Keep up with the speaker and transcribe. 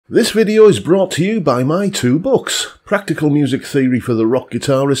This video is brought to you by my two books, Practical Music Theory for the Rock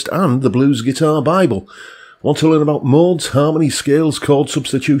Guitarist and The Blues Guitar Bible. Want to learn about modes, harmony, scales, chord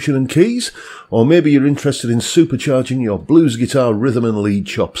substitution and keys? Or maybe you're interested in supercharging your blues guitar rhythm and lead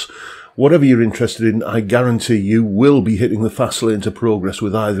chops. Whatever you're interested in, I guarantee you will be hitting the fast lane to progress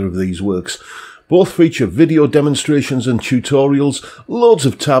with either of these works. Both feature video demonstrations and tutorials, loads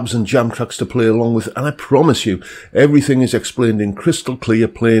of tabs and jam tracks to play along with, and I promise you, everything is explained in crystal clear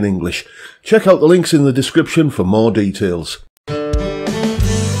plain English. Check out the links in the description for more details.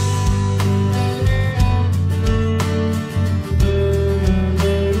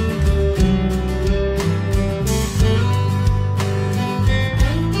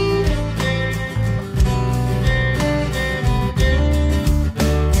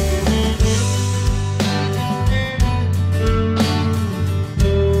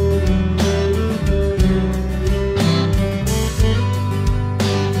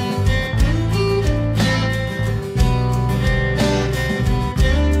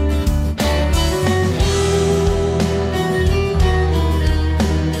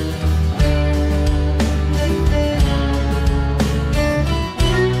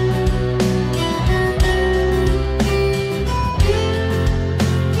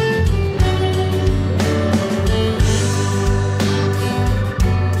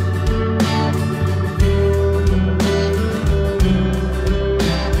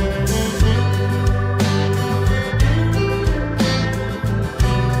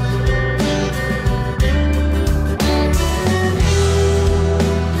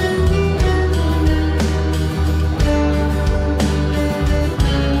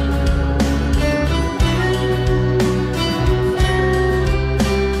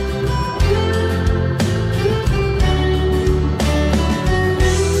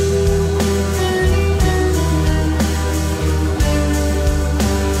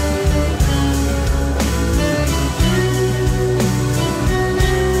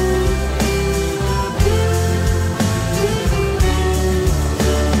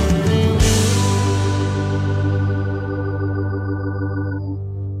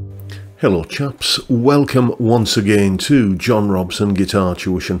 Hello chaps, welcome once again to John Robson Guitar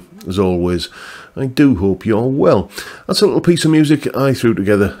Tuition. As always, I do hope you're well. That's a little piece of music I threw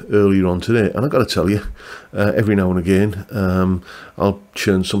together earlier on today, and I've got to tell you, every now and again I'll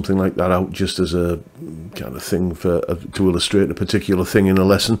churn something like that out just as a kind of thing to illustrate a particular thing in a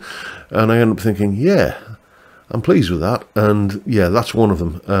lesson, and I end up thinking, yeah, I'm pleased with that, and yeah, that's one of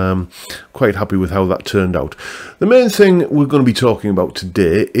them. Quite happy with how that turned out. The main thing we're going to be talking about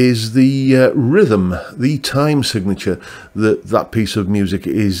today is the rhythm, the time signature that piece of music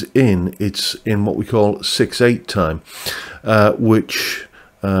is in. It's in what we call 6/8 time, which,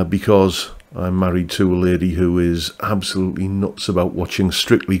 because I'm married to a lady who is absolutely nuts about watching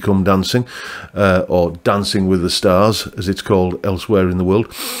Strictly Come Dancing, or Dancing with the Stars, as it's called elsewhere in the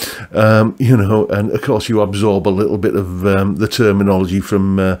world. You know, and of course you absorb a little bit of the terminology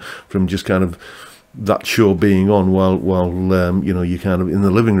from just kind of that show being on while you know, you're kind of in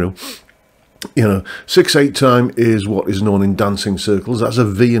the living room. You know, 6/8 time is what is known in dancing circles as a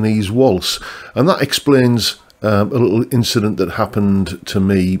Viennese waltz, and that explains a little incident that happened to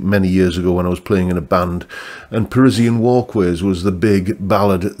me many years ago when I was playing in a band, and Parisian Walkways was the big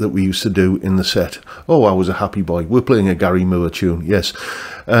ballad that we used to do in the set. Oh, I was a happy boy. We're playing a Gary Moore tune, yes.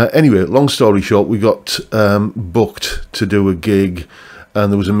 Anyway, long story short, we got booked to do a gig,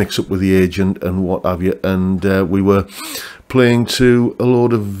 and there was a mix-up with the agent and what have you, and we were playing to a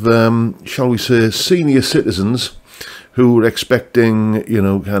load of, shall we say, senior citizens who were expecting, you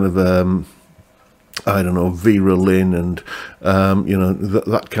know, kind of I don't know, Vera Lynn and, you know,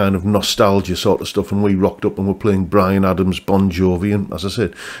 that kind of nostalgia sort of stuff. And we rocked up and we're playing Bryan Adams, Bon Jovi, and, as I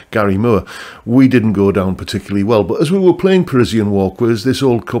said, Gary Moore. We didn't go down particularly well. But as we were playing Parisian Walkways, this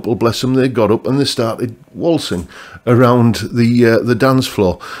old couple, bless them, they got up and they started waltzing around the dance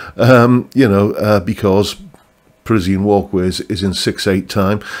floor, you know, because Parisian Walkways is in 6/8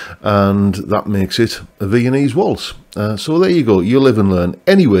 time, and that makes it a Viennese waltz. So there you go, you live and learn.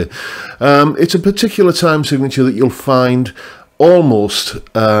 Anyway, it's a particular time signature that you'll find almost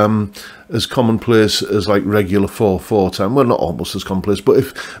as commonplace as like regular 4/4 time. Well, not almost as commonplace,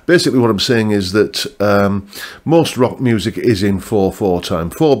 but basically what I'm saying is that most rock music is in 4/4 time,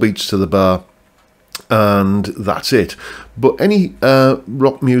 4 beats to the bar, and that's it. But any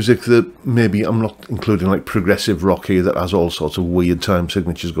rock music that maybe, I'm not including like progressive rock here that has all sorts of weird time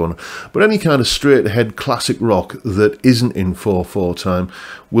signatures going on, but any kind of straight ahead classic rock that isn't in 4/4 time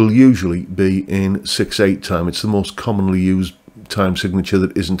will usually be in 6/8 time. It's the most commonly used time signature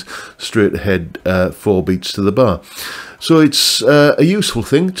that isn't straight ahead 4 beats to the bar. So it's a useful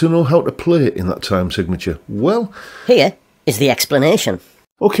thing to know how to play in that time signature. Well, here is the explanation.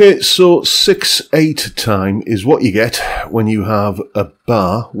 Okay, so 6/8 time is what you get when you have a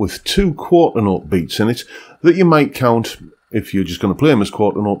bar with 2 quarter note beats in it that you might count, if you're just going to play them as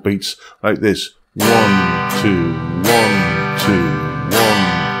quarter note beats, like this. 1, 2, 1, 2, 1,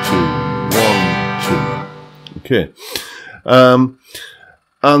 2, 1, 2. Okay.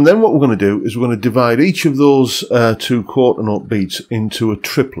 And then what we're going to do is we're going to divide each of those 2 quarter note beats into a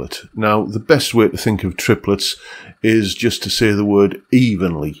triplet. Now, the best way to think of triplets is just to say the word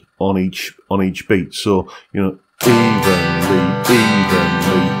evenly on each beat. So, you know, evenly,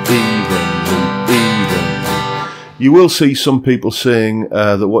 evenly, evenly, evenly. You will see some people saying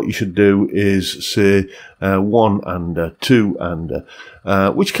that what you should do is say 1 and 2 and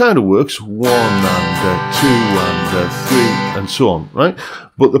which kind of works, 1 and 2 and 3 and so on, right?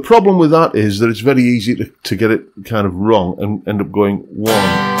 But the problem with that is that it's very easy to get it kind of wrong and end up going 1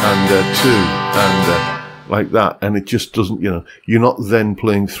 and 2 and like that, and it just doesn't, you know, you're not then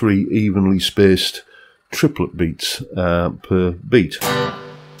playing 3 evenly spaced triplet beats per beat.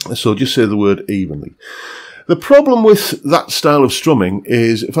 So just say the word evenly. The problem with that style of strumming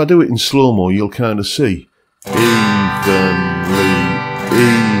is if I do it in slow-mo, you'll kind of see evenly,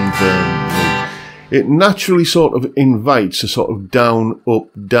 evenly. It naturally sort of invites a sort of down, up,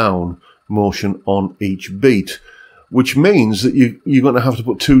 down motion on each beat, which means that you're going to have to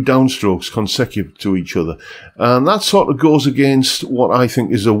put 2 downstrokes consecutive to each other. And that sort of goes against what I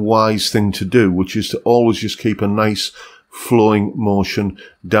think is a wise thing to do, which is to always just keep a nice flowing motion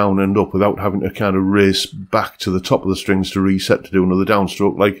down and up without having to kind of race back to the top of the strings to reset to do another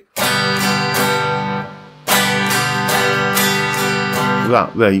downstroke, like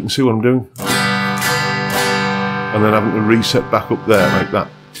that. There, you can see what I'm doing. And then having to reset back up there like that.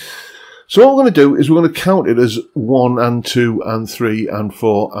 So what we're going to do is we're going to count it as 1 and 2 and 3 and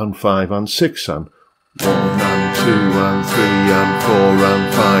 4 and 5 and 6 and 1 and 2 and 3 and 4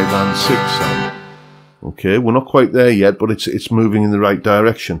 and 5 and 6 and. Okay, we're not quite there yet, but it's moving in the right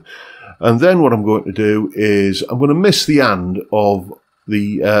direction. And then what I'm going to do is I'm going to miss the and of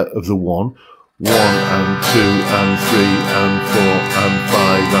the 1, 1 and 2 and 3 and 4 and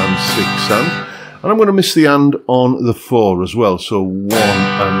 5 and 6 and. And I'm going to miss the and on the 4 as well. So 1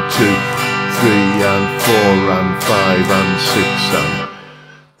 and 2, 3 and 4 and 5 and 6 and.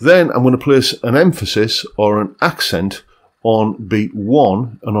 Then I'm going to place an emphasis or an accent on beat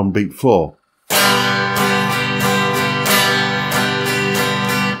 1 and on beat 4.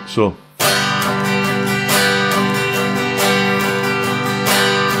 So.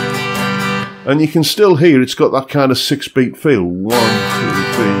 And you can still hear it's got that kind of 6-beat feel. 1, 2,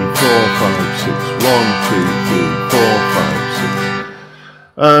 3, 4, 5, 6. 1, 2, 3, 4, 5, 6.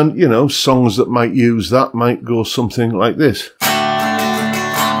 And, you know, songs that might use that might go something like this.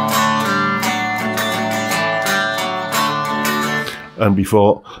 And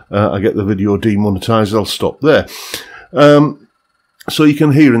before I get the video demonetized, I'll stop there. So you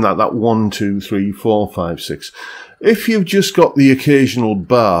can hear in that 1, 2, 3, 4, 5, 6. If you've just got the occasional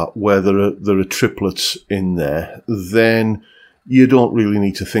bar where there are triplets in there, then you don't really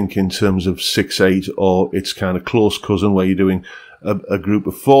need to think in terms of 6/8 or its kind of close cousin where you're doing a group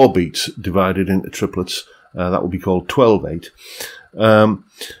of 4 beats divided into triplets. That would be called 12/8.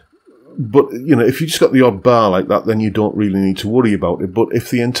 But, you know, if you just got the odd bar like that, then you don't really need to worry about it. But if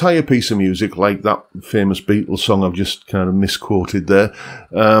the entire piece of music, like that famous Beatles song I've just kind of misquoted there,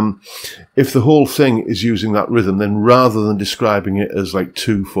 if the whole thing is using that rhythm, then rather than describing it as like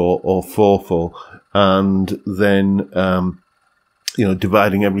 2/4 or 4/4, and then, you know,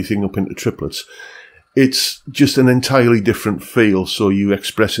 dividing everything up into triplets, it's just an entirely different feel. So you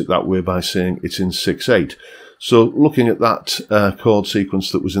express it that way by saying it's in 6/8. So looking at that chord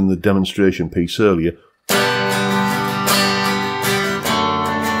sequence that was in the demonstration piece earlier,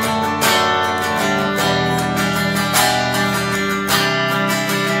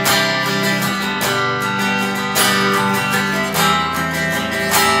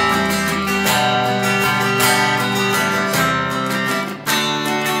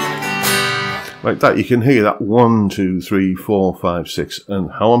 like that, you can hear that 1, 2, 3, 4, 5, 6, and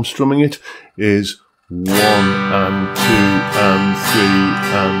how I'm strumming it is 1 and 2 and 3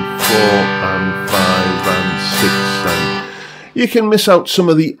 and 4 and 5 and 6 and. You can miss out some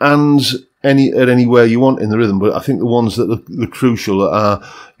of the ands anywhere you want in the rhythm, but I think the ones that are the crucial are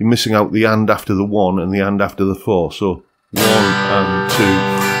you're missing out the and after the 1 and the and after the 4. So 1 and 2,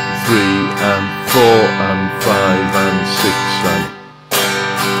 3 and 4 and 5 and 6 and.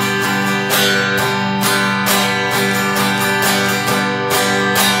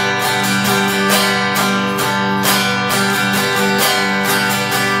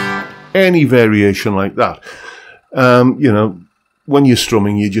 any variation like that. You know, when you're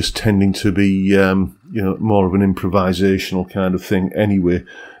strumming, you're just tending to be, you know, more of an improvisational kind of thing anyway.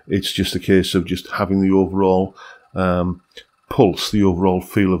 It's just a case of just having the overall pulse, the overall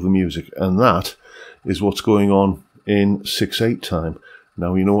feel of the music. And that is what's going on in 6/8 time.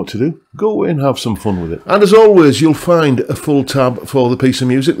 Now you know what to do. Go away and have some fun with it. And as always, you'll find a full tab for the piece of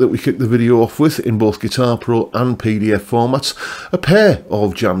music that we kicked the video off with in both Guitar Pro and PDF formats. A pair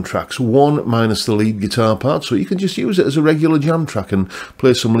of jam tracks, one minus the lead guitar part, so you can just use it as a regular jam track and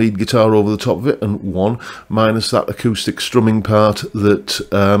play some lead guitar over the top of it, and one minus that acoustic strumming part that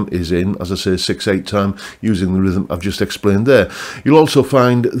is in, as I say, 6/8 time, using the rhythm I've just explained there. You'll also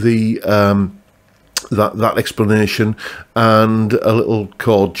find the that explanation and a little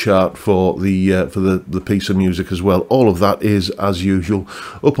chord chart for the piece of music as well. All of that is, as usual,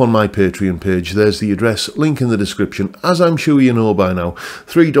 up on my Patreon page. There's the address, link in the description. As I'm sure you know by now,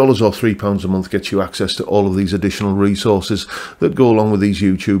 $3 or £3 a month gets you access to all of these additional resources that go along with these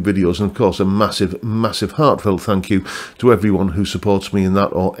YouTube videos. And of course, a massive, massive heartfelt thank you to everyone who supports me in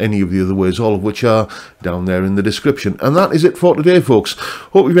that or any of the other ways, all of which are down there in the description. And that is it for today, folks.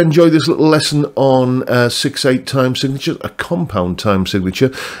 Hope you've enjoyed this little lesson on 6/8 time signature, a compound time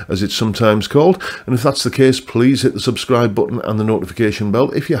signature as it's sometimes called. And if that's the case, please hit the subscribe button and the notification bell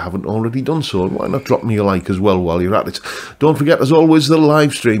if you haven't already done so. And why not drop me a like as well while you're at it. Don't forget, as always, the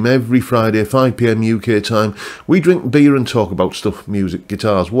live stream every Friday 5 PM UK time. We drink beer and talk about stuff, music,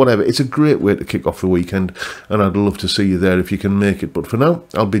 guitars, whatever. It's a great way to kick off the weekend, and I'd love to see you there if you can make it. But for now,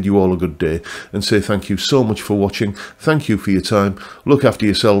 I'll bid you all a good day and say thank you so much for watching. Thank you for your time. Look after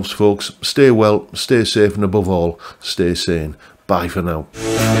yourselves, folks. Stay well, stay safe, and above all, stay sane. Bye for now.